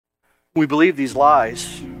We believe these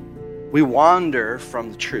lies. We wander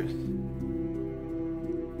from the truth.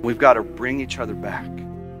 We've got to bring each other back.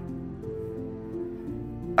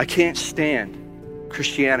 I can't stand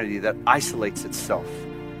Christianity that isolates itself.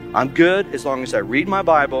 I'm good as long as I read my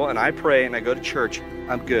Bible and I pray and I go to church.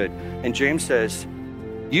 I'm good. And James says,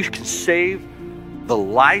 you can save the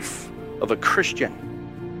life of a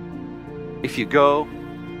Christian if you go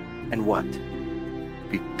and what?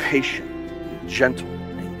 Be patient and gentle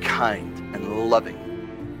and kind and loving.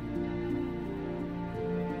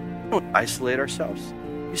 We don't isolate ourselves.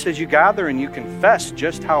 He says you gather and you confess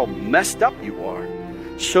just how messed up you are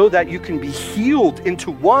so that you can be healed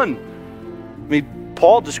into one. I mean,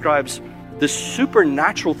 Paul describes this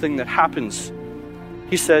supernatural thing that happens.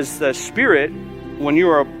 He says the Spirit, when you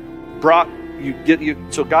are brought,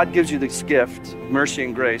 so God gives you this gift, mercy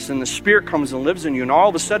and grace, and the Spirit comes and lives in you, and all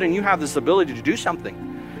of a sudden you have this ability to do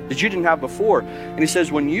something that you didn't have before. And he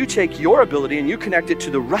says when you take your ability and you connect it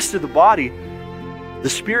to the rest of the body, the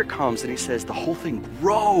Spirit comes and he says the whole thing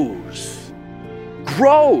grows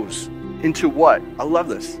into what? I love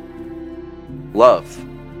this. Love.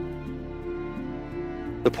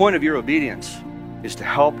 The point of your obedience is to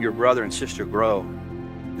help your brother and sister grow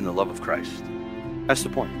in the love of Christ. That's the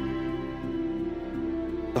point.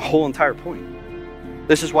 The whole entire point.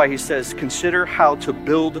 This is why he says, consider how to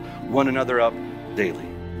build one another up daily.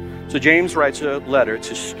 So James writes a letter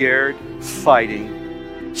to scared,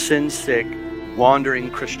 fighting, sin-sick,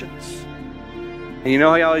 wandering Christians. And you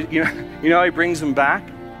know how he brings them back?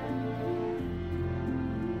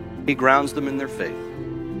 He grounds them in their faith.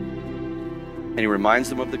 And he reminds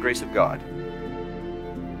them of the grace of God.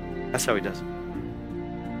 That's how he does it.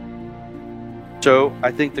 So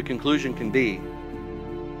I think the conclusion can be,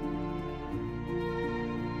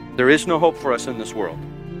 there is no hope for us in this world.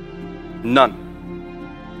 None.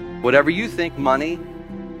 Whatever you think money,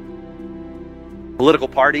 political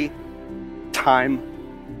party, time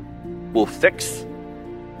will fix,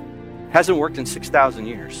 hasn't worked in 6,000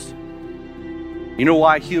 years. You know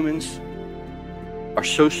why humans are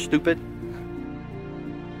so stupid?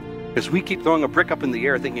 Because we keep throwing a brick up in the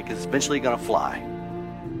air thinking it's eventually going to fly.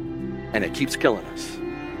 And it keeps killing us.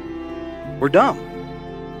 We're dumb.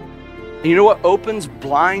 And you know what opens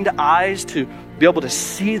blind eyes to be able to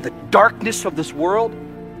see the darkness of this world?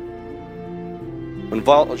 When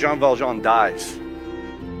Jean Valjean dies,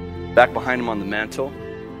 back behind him on the mantle,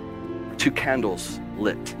 2 candles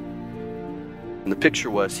lit. And the picture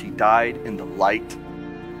was he died in the light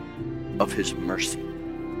of his mercy.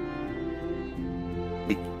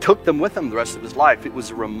 He took them with him the rest of his life. It was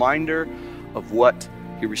a reminder of what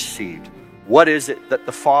he received. What is it that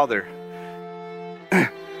the Father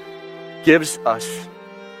gives us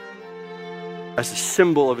as a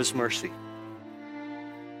symbol of his mercy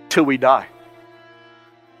till we die?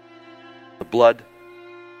 The blood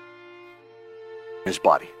in his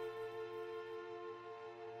body.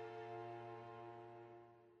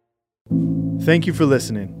 Thank you for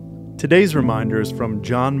listening. Today's reminder is from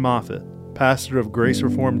John Moffitt, pastor of Grace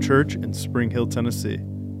Reformed Church in Spring Hill, Tennessee.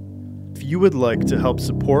 If you would like to help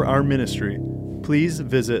support our ministry, please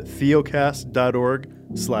visit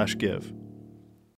theocast.org/give.